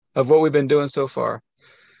of what we've been doing so far.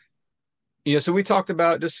 So we talked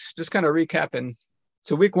about just kind of recapping.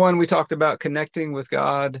 So week one, we talked about connecting with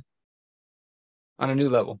God on a new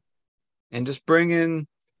level and just bringing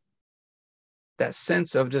that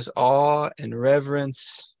sense of just awe and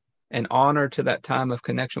reverence and honor to that time of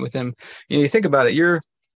connection with Him. You think about it, you're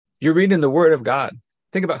reading the Word of God.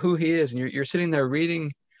 Think about who He is, and you're sitting there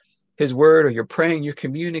reading His Word, or you're praying. You're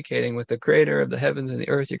communicating with the Creator of the heavens and the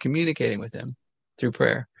earth. You're communicating with Him through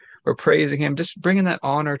prayer. We're praising Him, just bringing that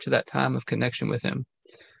honor to that time of connection with Him.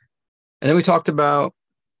 And then we talked about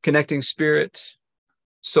connecting spirit,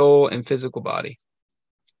 soul, and physical body.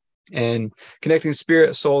 And connecting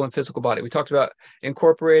spirit, soul, and physical body. We talked about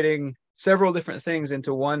incorporating several different things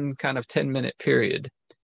into one kind of 10-minute period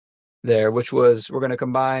there, which was we're going to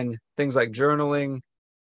combine things like journaling,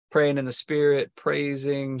 praying in the spirit,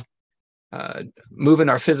 praising, moving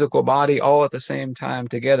our physical body all at the same time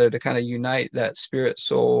together to kind of unite that spirit,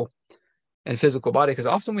 soul, and physical body. Because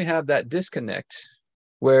often we have that disconnect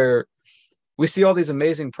where we see all these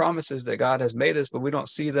amazing promises that God has made us, but we don't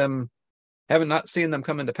see them, haven't not seen them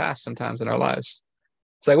come into pass sometimes in our lives.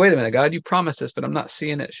 It's like, wait a minute, God, you promised this, but I'm not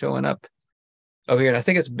seeing it showing up over here. And I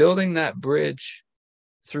think it's building that bridge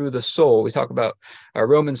through the soul. We talk about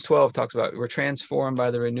Romans 12 talks about we're transformed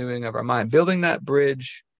by the renewing of our mind, building that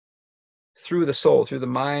bridge through the soul, through the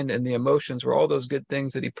mind and the emotions, where all those good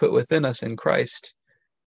things that He put within us in Christ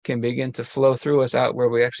can begin to flow through us out where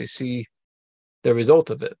we actually see the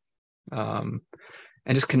result of it. And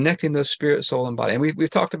just connecting those spirit, soul, and body. And we've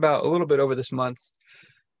talked about a little bit over this month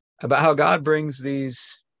about how God brings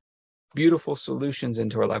these beautiful solutions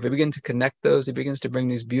into our life. We begin to connect those. He begins to bring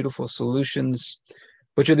these beautiful solutions,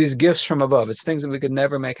 which are these gifts from above. It's things that we could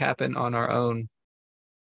never make happen on our own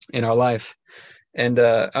in our life. And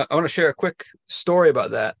I want to share a quick story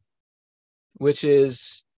about that, which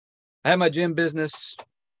is I had my gym business,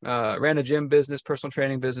 ran a gym business, personal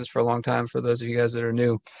training business for a long time, for those of you guys that are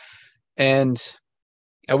new. And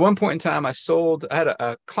at one point in time, I had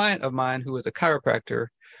a client of mine who was a chiropractor,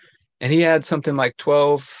 and he had something like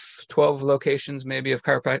 12 locations maybe of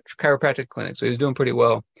chiropractic clinics. So he was doing pretty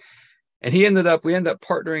well. And we ended up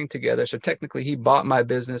partnering together. So technically he bought my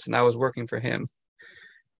business and I was working for him.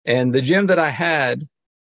 And the gym that I had,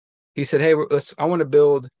 he said, hey, I want to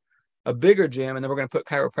build a bigger gym, and then we're going to put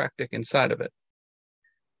chiropractic inside of it.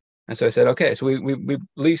 And so I said, okay. So we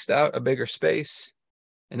leased out a bigger space,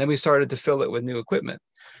 and then we started to fill it with new equipment.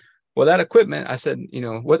 Well, that equipment, I said,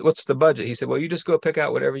 what's the budget? He said, well, you just go pick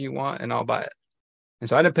out whatever you want and I'll buy it. And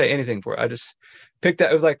so I didn't pay anything for it. I just picked out,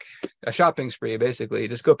 it was like a shopping spree, basically.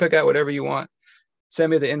 Just go pick out whatever you want, send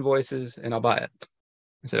me the invoices, and I'll buy it.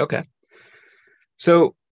 I said, okay.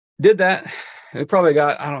 So did that. We probably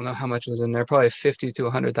got, I don't know how much was in there, probably $50,000 to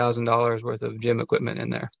 $100,000 worth of gym equipment in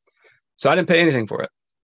there. So I didn't pay anything for it.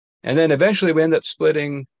 And then eventually we ended up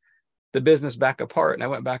splitting the business back apart, and I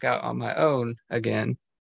went back out on my own again.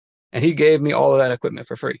 And he gave me all of that equipment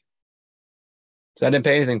for free. So I didn't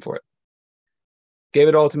pay anything for it. Gave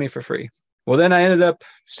it all to me for free. Well, then I ended up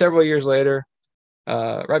several years later,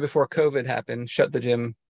 right before COVID happened, shut the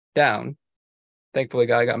gym down. Thankfully,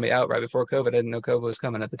 God got me out right before COVID. I didn't know COVID was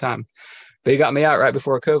coming at the time, but He got me out right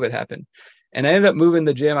before COVID happened. And I ended up moving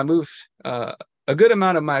the gym. I moved a good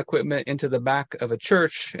amount of my equipment into the back of a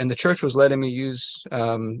church, and the church was letting me use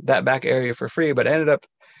that back area for free, but I ended up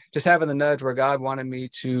just having the nudge where God wanted me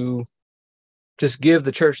to just give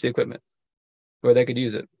the church the equipment where they could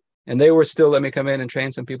use it. And they were still let me come in and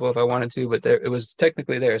train some people if I wanted to, but it was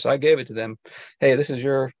technically there. So I gave it to them. Hey, this is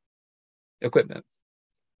your equipment.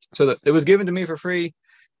 So it was given to me for free.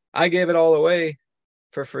 I gave it all away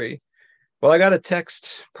for free. Well, I got a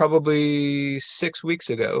text probably 6 weeks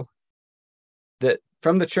ago that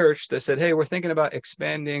from the church that said, hey, we're thinking about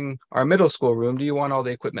expanding our middle school room. Do you want all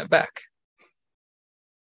the equipment back?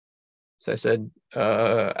 So I said,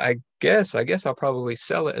 I guess I'll probably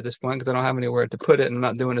sell it at this point because I don't have anywhere to put it and I'm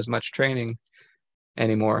not doing as much training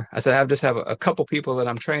anymore. I said, I just have a couple people that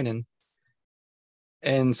I'm training.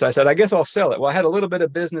 And so I said, I guess I'll sell it. Well, I had a little bit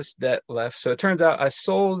of business debt left. So it turns out I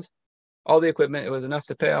sold all the equipment. It was enough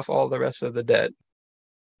to pay off all the rest of the debt,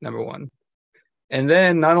 number one. And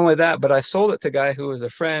then not only that, but I sold it to a guy who was a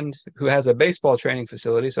friend who has a baseball training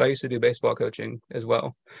facility. So I used to do baseball coaching as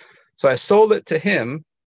well. So I sold it to him.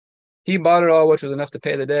 He bought it all, which was enough to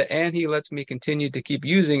pay the debt, and he lets me continue to keep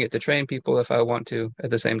using it to train people if I want to at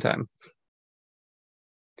the same time.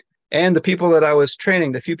 And the people that I was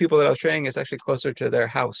training, the few people that I was training, is actually closer to their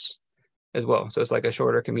house as well. So it's like a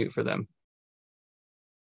shorter commute for them.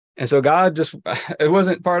 And so God it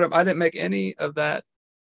wasn't I didn't make any of that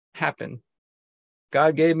happen.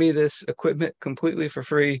 God gave me this equipment completely for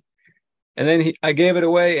free. And then I gave it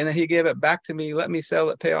away, and then he gave it back to me, let me sell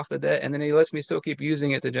it, pay off the debt, and then he lets me still keep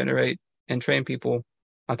using it to generate and train people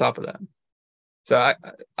on top of that. So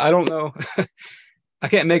I don't know. I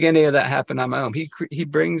can't make any of that happen on my own. He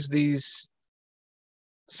brings these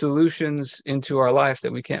solutions into our life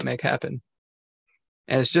that we can't make happen.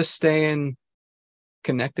 And it's just staying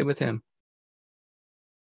connected with him.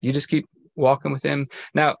 You just keep walking with him.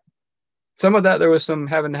 Now, some of that, there was some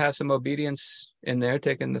having to have some obedience in there,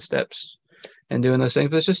 taking the steps and doing those things,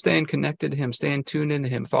 but it's just staying connected to him, staying tuned into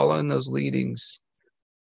him, following those leadings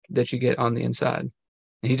that you get on the inside.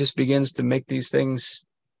 And he just begins to make these things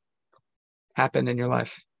happen in your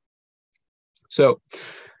life. So,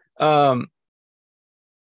 so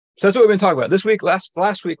that's what we've been talking about this week.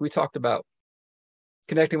 Last week, we talked about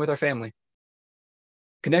connecting with our family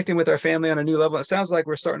on a new level. It sounds like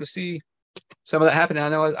we're starting to see some of that happening. I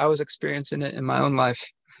know I was experiencing it in my own life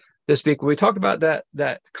this week. We talked about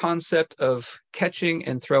that concept of catching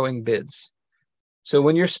and throwing bids. So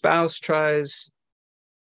when your spouse tries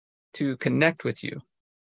to connect with you,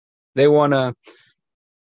 they want to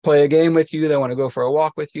play a game with you, they want to go for a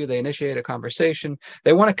walk with you, they initiate a conversation,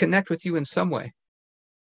 they want to connect with you in some way.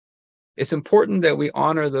 It's important that we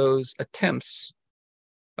honor those attempts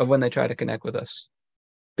of when they try to connect with us.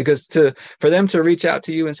 Because for them to reach out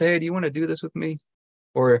to you and say, hey, do you want to do this with me?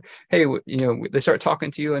 Or, hey, they start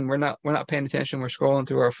talking to you and we're not paying attention, we're scrolling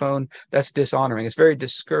through our phone. That's dishonoring. It's very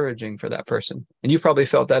discouraging for that person. And you've probably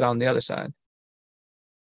felt that on the other side.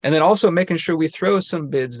 And then also making sure we throw some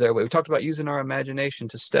bids their way. We talked about using our imagination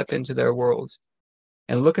to step into their world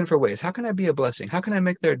and looking for ways. How can I be a blessing? How can I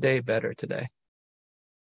make their day better today?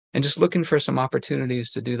 And just looking for some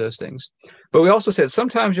opportunities to do those things. But we also said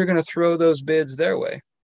sometimes you're going to throw those bids their way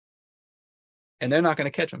and they're not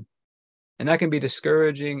going to catch them. And that can be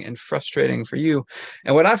discouraging and frustrating for you.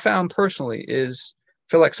 And what I found personally is, I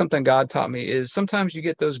feel like something God taught me is sometimes you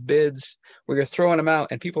get those bids where you're throwing them out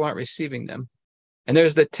and people aren't receiving them. And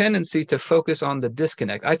there's the tendency to focus on the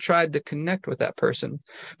disconnect. I tried to connect with that person,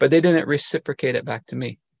 but they didn't reciprocate it back to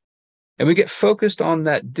me. And we get focused on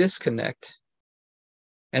that disconnect.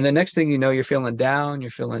 And the next thing you know, you're feeling down,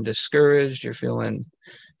 you're feeling discouraged, you're feeling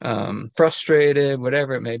frustrated,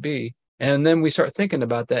 whatever it may be. And then we start thinking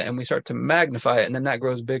about that and we start to magnify it. And then that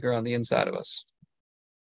grows bigger on the inside of us.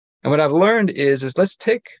 And what I've learned is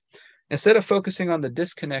instead of focusing on the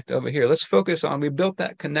disconnect over here, let's focus on, we built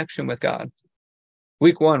that connection with God.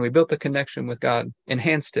 Week 1, we built the connection with God,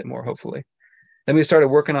 enhanced it more, hopefully. Then we started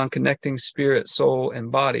working on connecting spirit, soul,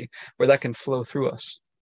 and body, where that can flow through us.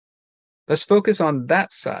 Let's focus on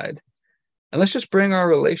that side. And let's just bring our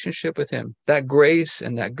relationship with him, that grace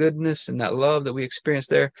and that goodness and that love that we experience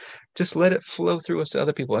there, just let it flow through us to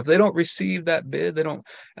other people. If they don't receive that bid, they don't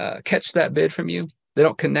catch that bid from you, they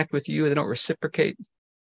don't connect with you, they don't reciprocate,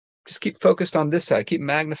 just keep focused on this side, keep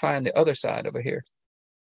magnifying the other side over here.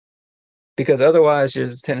 Because otherwise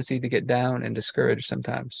there's a tendency to get down and discouraged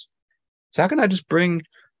sometimes. So how can I just bring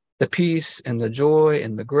the peace and the joy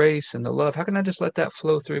and the grace and the love? How can I just let that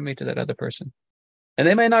flow through me to that other person? And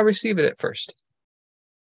they may not receive it at first.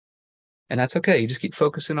 And that's okay. You just keep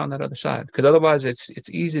focusing on that other side, because otherwise it's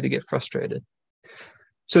easy to get frustrated.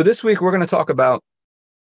 So this week we're going to talk about,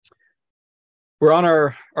 we're on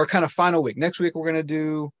our kind of final week. Next week we're going to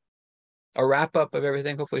do a wrap up of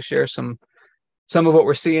everything, hopefully share some of what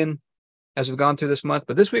we're seeing as we've gone through this month.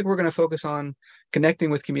 But this week we're going to focus on connecting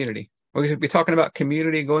with community. We're going to be talking about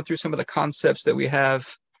community, going through some of the concepts that we have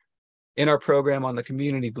in our program on the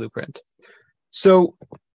community blueprint. So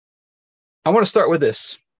I want to start with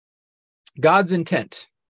this. God's intent.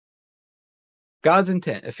 God's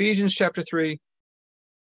intent. Ephesians chapter 3,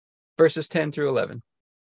 verses 10 through 11.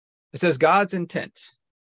 It says God's intent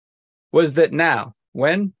was that now,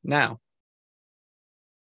 when? Now.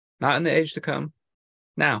 Not in the age to come.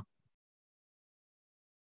 Now.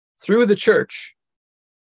 Through the church.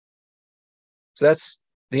 So that's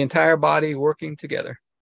the entire body working together.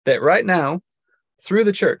 That right now, through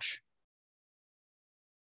the church,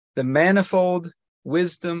 the manifold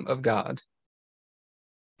wisdom of God.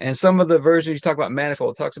 And some of the versions you talk about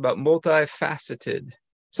manifold, it talks about multifaceted.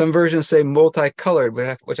 Some versions say multicolored,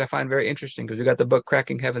 which I find very interesting, because we got the book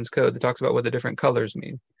Cracking Heaven's Code that talks about what the different colors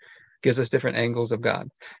mean. Gives us different angles of God.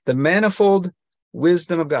 The manifold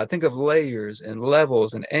wisdom of God. Think of layers and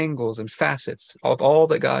levels and angles and facets of all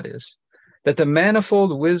that God is. That the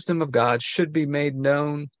manifold wisdom of God should be made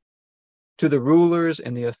known to the rulers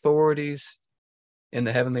and the authorities in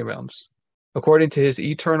the heavenly realms, according to his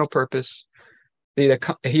eternal purpose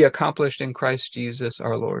that he accomplished in Christ Jesus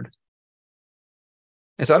our Lord.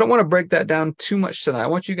 And so I don't want to break that down too much tonight. I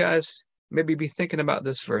want you guys maybe be thinking about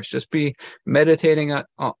this verse. Just be meditating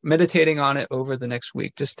on it over the next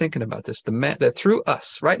week. Just thinking about this. That through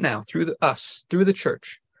us, right now, through the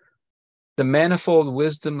church, the manifold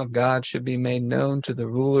wisdom of God should be made known to the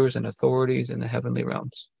rulers and authorities in the heavenly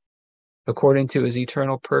realms, according to his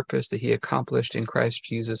eternal purpose that he accomplished in Christ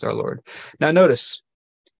Jesus our Lord. Now notice,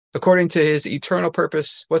 according to his eternal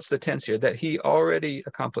purpose, what's the tense here? That he already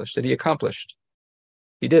accomplished, that he accomplished.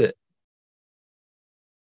 He did it.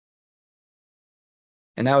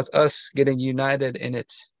 And now it's us getting united in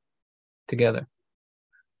it together.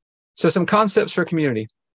 So some concepts for community.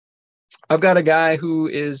 I've got a guy who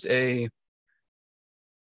is a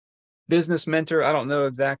business mentor. I don't know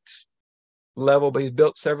exact level, but he's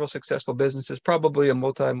built several successful businesses, probably a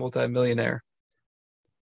multi-millionaire.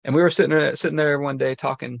 And we were sitting there one day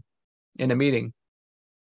talking in a meeting,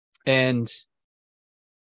 and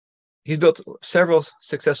he's built several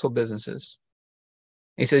successful businesses.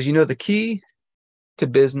 He says, the key to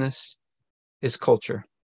business is culture.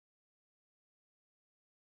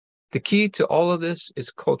 The key to all of this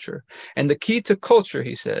is culture. And the key to culture,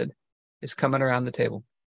 he said, is coming around the table.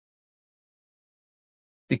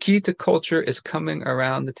 The key to culture is coming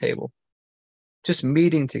around the table. Just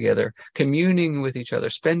meeting together, communing with each other,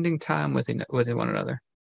 spending time with one another,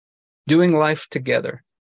 doing life together.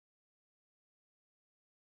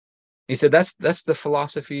 He said that's the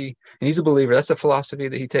philosophy, and he's a believer. That's the philosophy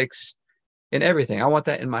that he takes in everything. I want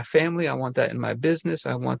that in my family. I want that in my business.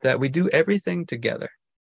 I want that. We do everything together.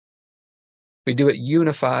 We do it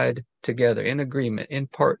unified together, in agreement, in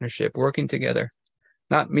partnership, working together.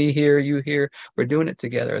 Not me here, you here. We're doing it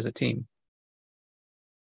together as a team.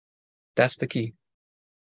 That's the key.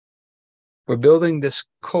 We're building this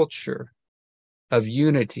culture of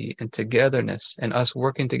unity and togetherness and us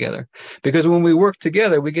working together. Because when we work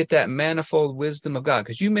together, we get that manifold wisdom of God.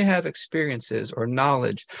 Because you may have experiences or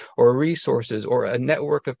knowledge or resources or a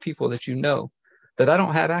network of people that you know that I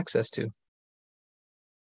don't have access to.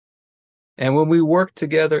 And when we work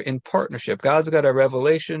together in partnership, God's got a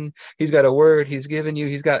revelation. He's got a word he's given you.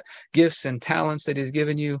 He's got gifts and talents that he's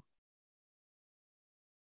given you.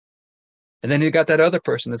 And then you got that other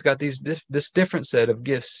person that's got this different set of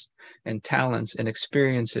gifts and talents and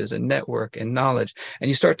experiences and network and knowledge. And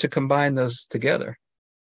you start to combine those together.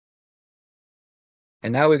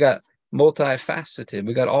 And now we got multifaceted.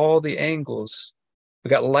 We got all the angles. We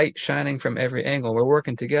got light shining from every angle. We're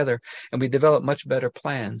working together, and we develop much better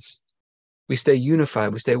plans. We stay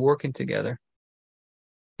unified. We stay working together.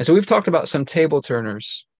 And so we've talked about some table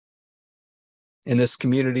turners in this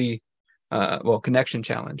community, connection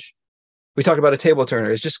challenge. We talked about a table turner.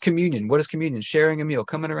 It's just communion. What is communion? Sharing a meal,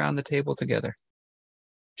 coming around the table together,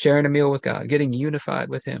 sharing a meal with God, getting unified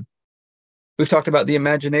with him. We've talked about the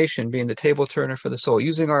imagination being the table turner for the soul,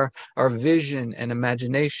 using our vision and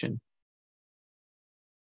imagination.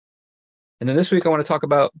 And then this week I want to talk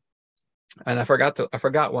about, and I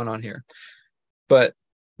forgot one on here, but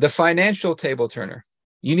the financial table turner.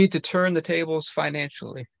 You need to turn the tables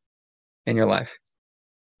financially in your life.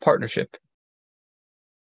 Partnership.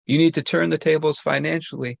 You need to turn the tables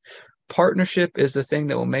financially. Partnership is the thing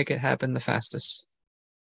that will make it happen the fastest.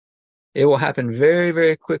 It will happen very,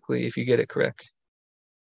 very quickly if you get it correct.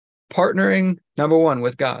 Partnering, number one,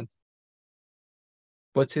 with God.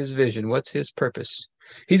 What's his vision? What's his purpose?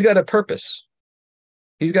 He's got a purpose.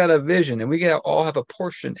 He's got a vision, and we all have a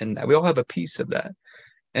portion in that. We all have a piece of that.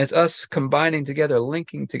 And it's us combining together,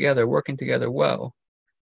 linking together, working together well,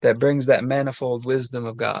 that brings that manifold wisdom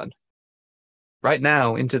of God right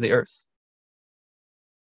now into the earth.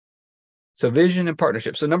 So vision and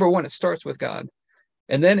partnership. So number one, it starts with God.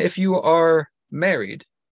 And then if you are married,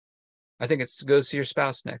 I think it goes to your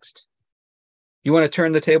spouse next. You want to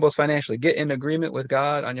turn the tables financially, get in agreement with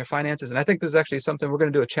God on your finances. And I think this is actually something we're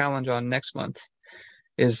going to do a challenge on next month,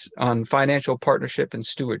 is on financial partnership and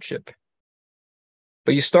stewardship.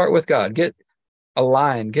 But you start with God, get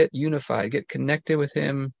aligned, get unified, get connected with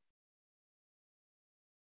him.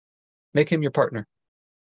 Make him your partner.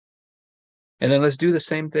 And then let's do the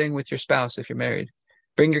same thing with your spouse if you're married.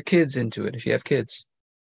 Bring your kids into it if you have kids.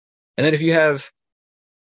 And then if you have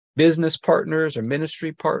business partners or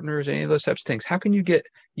ministry partners, any of those types of things, how can you get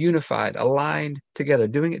unified, aligned together,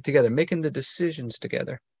 doing it together, making the decisions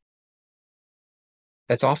together?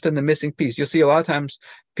 That's often the missing piece. You'll see a lot of times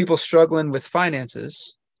people struggling with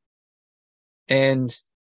finances, and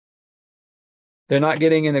they're not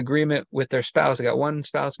getting in agreement with their spouse. They got one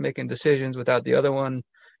spouse making decisions without the other one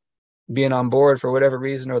being on board for whatever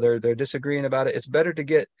reason, or they're disagreeing about it. It's better to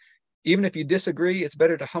get, even if you disagree, it's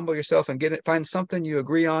better to humble yourself and find something you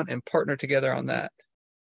agree on and partner together on that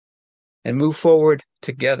and move forward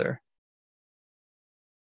together.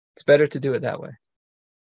 It's better to do it that way.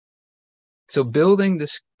 So building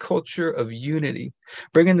this culture of unity,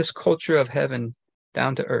 bringing this culture of heaven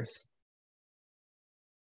down to earth,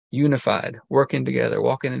 unified, working together,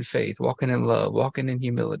 walking in faith, walking in love, walking in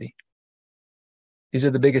humility. These are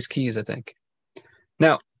the biggest keys, I think.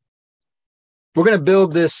 Now, we're going to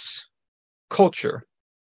build this culture.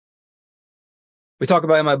 We talk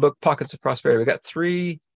about in my book, Pockets of Prosperity. We got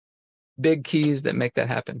 3 big keys that make that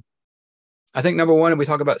happen. I think number 1, we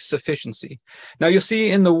talk about sufficiency. Now, you'll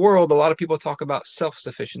see in the world, a lot of people talk about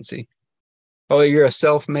self-sufficiency. Oh, you're a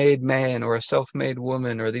self-made man or a self-made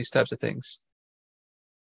woman or these types of things.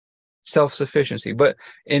 Self-sufficiency. But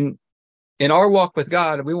in our walk with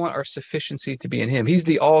God, we want our sufficiency to be in him. He's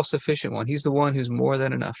the all-sufficient one. He's the one who's more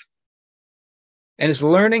than enough. And it's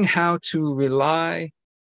learning how to rely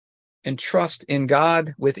and trust in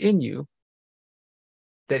God within you,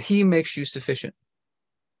 that he makes you sufficient.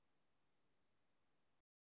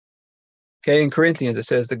 Okay, in Corinthians, it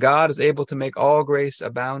says that God is able to make all grace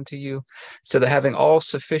abound to you, so that having all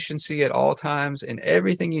sufficiency at all times in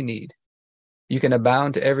everything you need, you can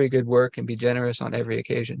abound to every good work and be generous on every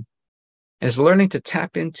occasion. And it's learning to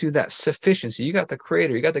tap into that sufficiency. You got the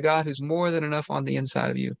Creator, you got the God who's more than enough on the inside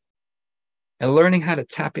of you, and learning how to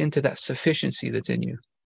tap into that sufficiency that's in you.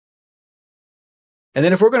 And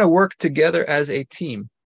then if we're going to work together as a team,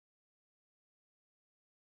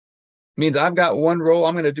 means I've got one role.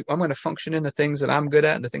 I'm going to function in the things that I'm good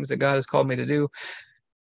at and the things that God has called me to do.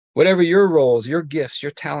 Whatever your roles, your gifts,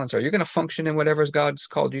 your talents are, you're going to function in whatever God's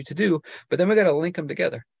called you to do. But then we got to link them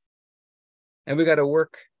together, and we got to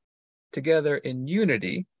work together in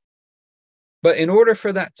unity. But in order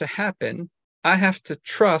for that to happen, I have to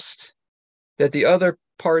trust that the other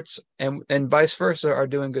parts and vice versa are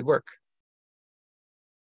doing good work.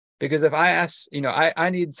 Because if I ask, I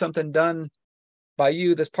need something done by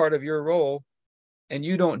you that's part of your role, and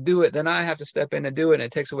you don't do it, then I have to step in and do it, and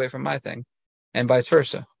it takes away from my thing, and vice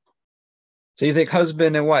versa. So you think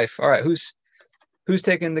husband and wife, all right, who's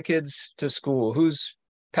taking the kids to school? Who's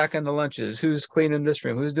packing the lunches? Who's cleaning this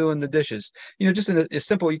room? Who's doing the dishes? Just it's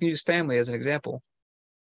simple. You can use family as an example.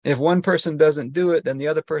 If one person doesn't do it, then the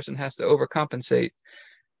other person has to overcompensate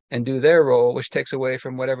and do their role, which takes away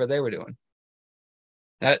from whatever they were doing.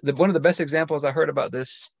 Now, one of the best examples I heard about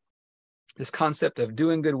this concept of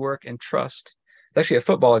doing good work and trust, it's actually a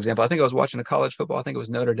football example. I think I was watching a college football. I think it was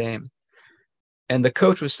Notre Dame. And the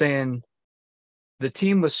coach was saying the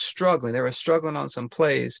team was struggling. They were struggling on some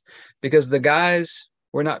plays because the guys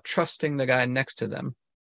were not trusting the guy next to them.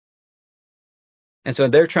 And so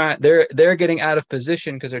they're getting out of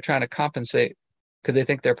position because they're trying to compensate because they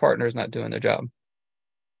think their partner is not doing their job.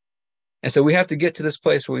 And so we have to get to this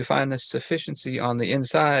place where we find this sufficiency on the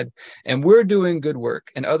inside, and we're doing good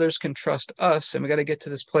work, and others can trust us. And we got to get to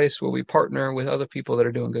this place where we partner with other people that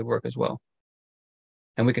are doing good work as well.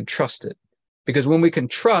 And we can trust it, because when we can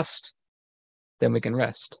trust, then we can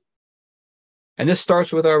rest. And this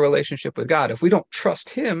starts with our relationship with God. If we don't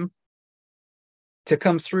trust him to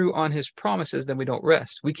come through on his promises, then we don't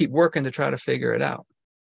rest. We keep working to try to figure it out.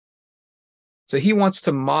 So he wants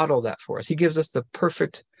to model that for us. He gives us the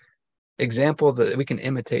perfect example that we can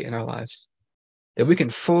imitate in our lives, that we can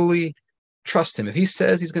fully trust him. If he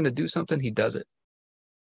says he's going to do something, he does it.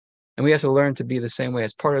 And we have to learn to be the same way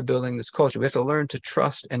as part of building this culture. We have to learn to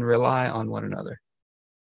trust and rely on one another.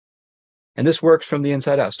 And this works from the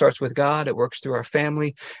inside out. It starts with God, it works through our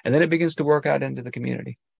family, and then it begins to work out into the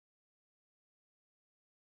community.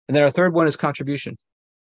 And then our third one is contribution.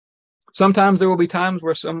 Sometimes there will be times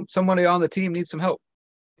where somebody on the team needs some help.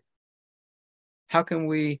 How can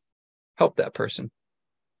we help that person?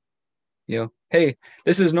 Hey,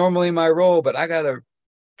 this is normally my role, but I got a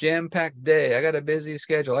jam-packed day. I got a busy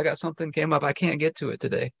schedule. I got something came up. I can't get to it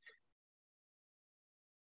today.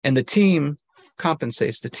 And the team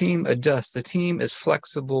compensates. The team adjusts. The team is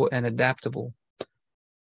flexible and adaptable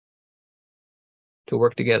to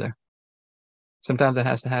work together. Sometimes that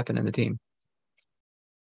has to happen in the team.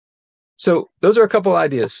 So those are a couple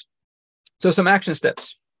ideas. So some action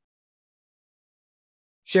steps.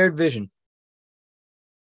 Shared vision.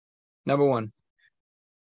 Number one,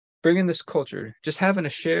 bringing this culture, just having a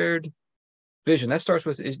shared vision. That starts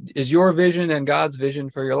with, is your vision and God's vision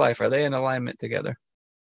for your life, are they in alignment together?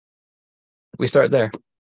 We start there.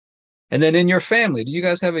 And then in your family, do you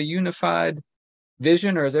guys have a unified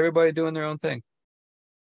vision, or is everybody doing their own thing?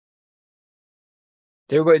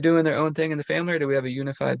 Is everybody doing their own thing in the family, or do we have a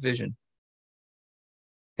unified vision?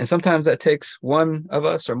 And sometimes that takes one of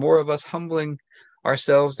us or more of us humbling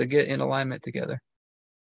ourselves to get in alignment together.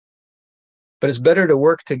 But it's better to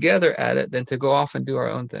work together at it than to go off and do our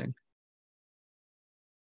own thing.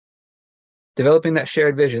 developing that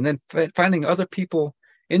shared vision, then finding other people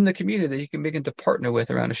in the community that you can begin to partner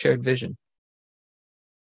with around a shared vision.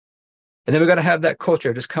 And then we got to have that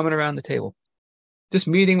culture just coming around the table, just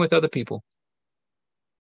meeting with other people.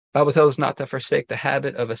 The Bible tells us not to forsake the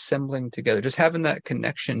habit of assembling together, just having that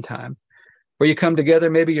connection time where you come together.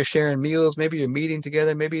 Maybe you're sharing meals, maybe you're meeting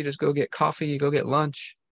together, maybe you just go get coffee, you go get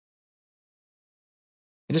lunch.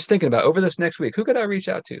 And just thinking about over this next week, who could I reach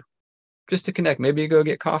out to just to connect? Maybe you go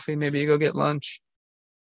get coffee, maybe you go get lunch.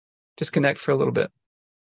 Just connect for a little bit.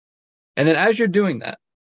 And then as you're doing that,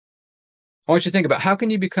 I want you to think about how can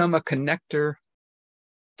you become a connector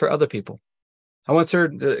for other people? I once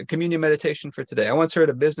heard the communion meditation for today. I once heard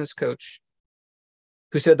a business coach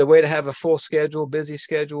who said the way to have a full schedule, busy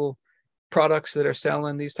schedule, products that are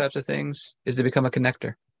selling, these types of things, is to become a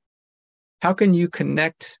connector. How can you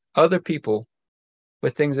connect other people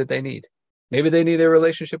with things that they need? Maybe they need a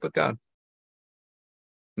relationship with God.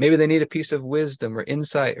 Maybe they need a piece of wisdom or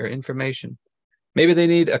insight or information. Maybe they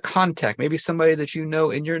need a contact. Maybe somebody that you know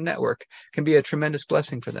in your network can be a tremendous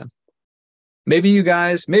blessing for them. Maybe you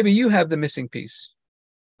have the missing piece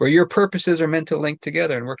where your purposes are meant to link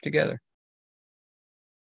together and work together.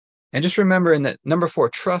 And just remembering that number 4,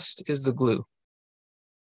 trust is the glue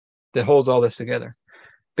that holds all this together.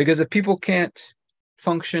 Because if people can't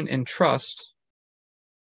function in trust,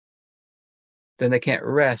 then they can't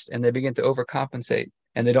rest and they begin to overcompensate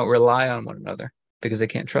and they don't rely on one another because they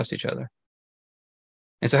can't trust each other.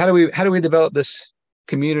 And so how do we develop this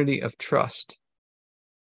community of trust?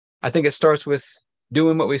 I think it starts with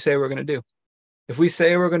doing what we say we're going to do. If we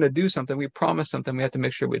say we're going to do something, we promise something, we have to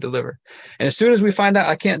make sure we deliver. And as soon as we find out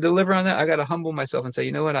I can't deliver on that, I got to humble myself and say,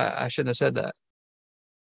 you know what, I shouldn't have said that.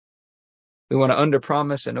 We want to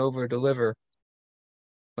under-promise and over-deliver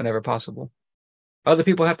whenever possible. Other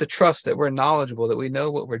people have to trust that we're knowledgeable, that we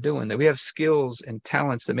know what we're doing, that we have skills and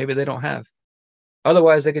talents that maybe they don't have.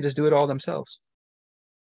 Otherwise, they could just do it all themselves.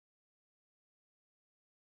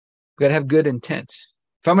 We've got to have good intent.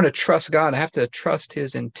 If I'm going to trust God, I have to trust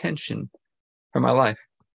his intention for my life.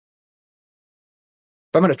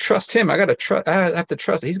 If I'm going to trust him, I have to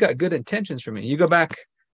trust that he's got good intentions for me. You go back,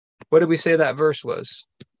 what did we say that verse was?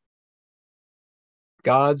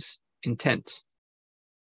 God's intent.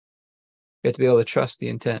 You have to be able to trust the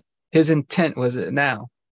intent. His intent was that now,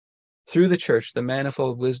 through the church, the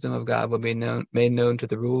manifold wisdom of God will be made known to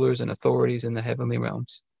the rulers and authorities in the heavenly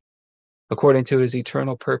realms, according to his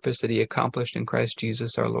eternal purpose that he accomplished in Christ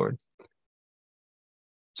Jesus our Lord.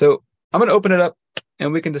 So I'm going to open it up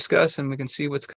and we can discuss and we can see what's